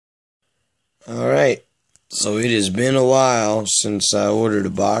Alright, so it has been a while since I ordered a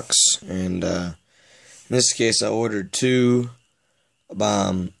box, and in this case I ordered two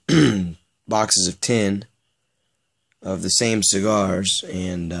boxes of 10 of the same cigars,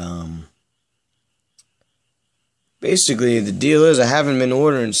 and basically the deal is I haven't been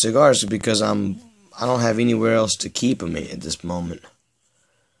ordering cigars because I don't have anywhere else to keep them at this moment.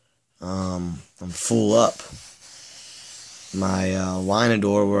 I'm full up. My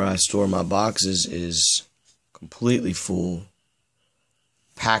winador where I store my boxes is completely full,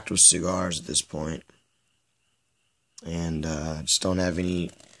 packed with cigars at this point, and I just don't have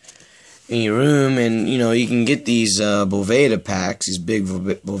any room. And you know, you can get these Boveda packs, these big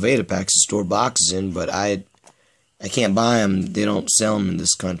Boveda packs to store boxes in, but I can't buy them. They don't sell them in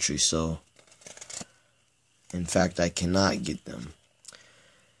this country, so in fact I cannot get them.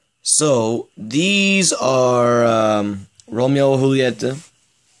 So these are Romeo Julieta,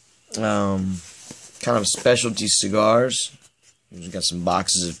 kind of specialty cigars. We've got some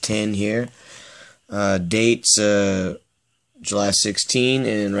boxes of 10 here. Dates July 16,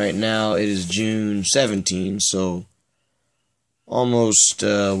 and right now it is June 17, so almost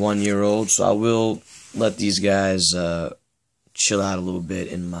 1 year old. So I will let these guys chill out a little bit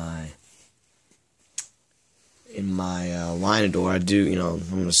in my winador. I do, you know,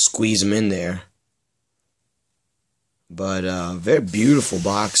 I'm gonna squeeze them in there. But very beautiful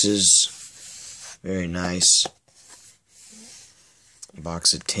boxes, very nice.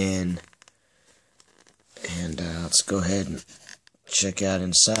 Box of 10, and let's go ahead and check out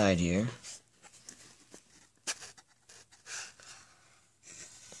inside here.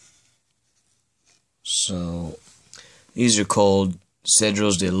 So these are called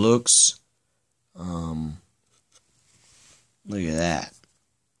Cedros de Lux. Look at that.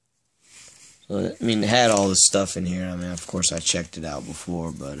 I mean, it had all this stuff in here. I mean, of course, I checked it out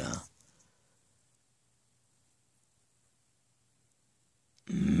before, but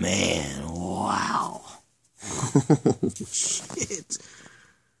man, wow. Shit.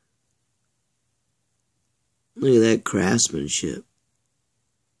 Look at that craftsmanship.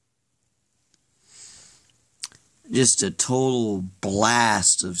 Just a total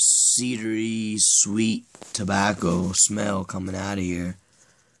blast of cedary, sweet tobacco smell coming out of here.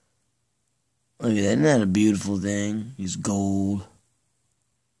 Look at that, isn't that a beautiful thing? It's gold.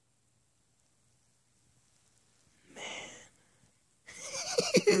 Man.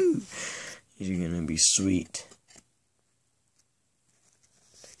 These are gonna be sweet.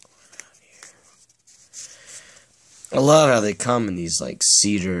 I love how they come in these like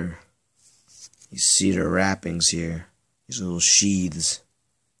cedar wrappings here. These little sheaths.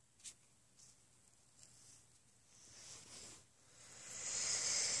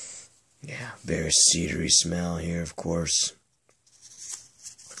 Yeah, very cedary smell here, of course.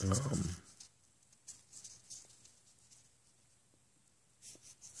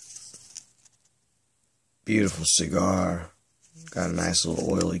 Beautiful cigar. Got a nice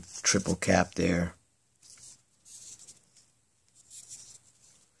little oily triple cap there.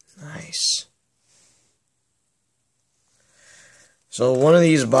 Nice. So one of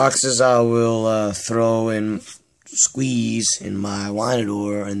these boxes I will throw in, squeeze in my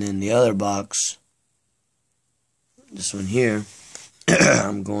winador, and then the other box, this one here,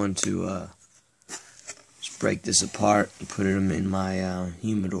 I'm going to just break this apart and put them in my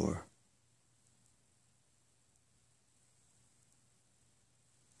humidor.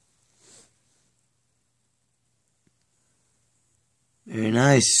 Very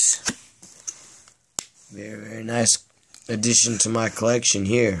nice. Very, very nice addition to my collection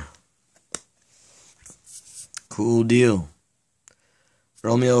here. Cool deal.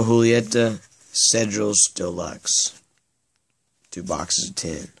 Romeo Julieta Cedros de Lux. 2 boxes of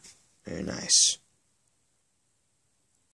 10. Very nice.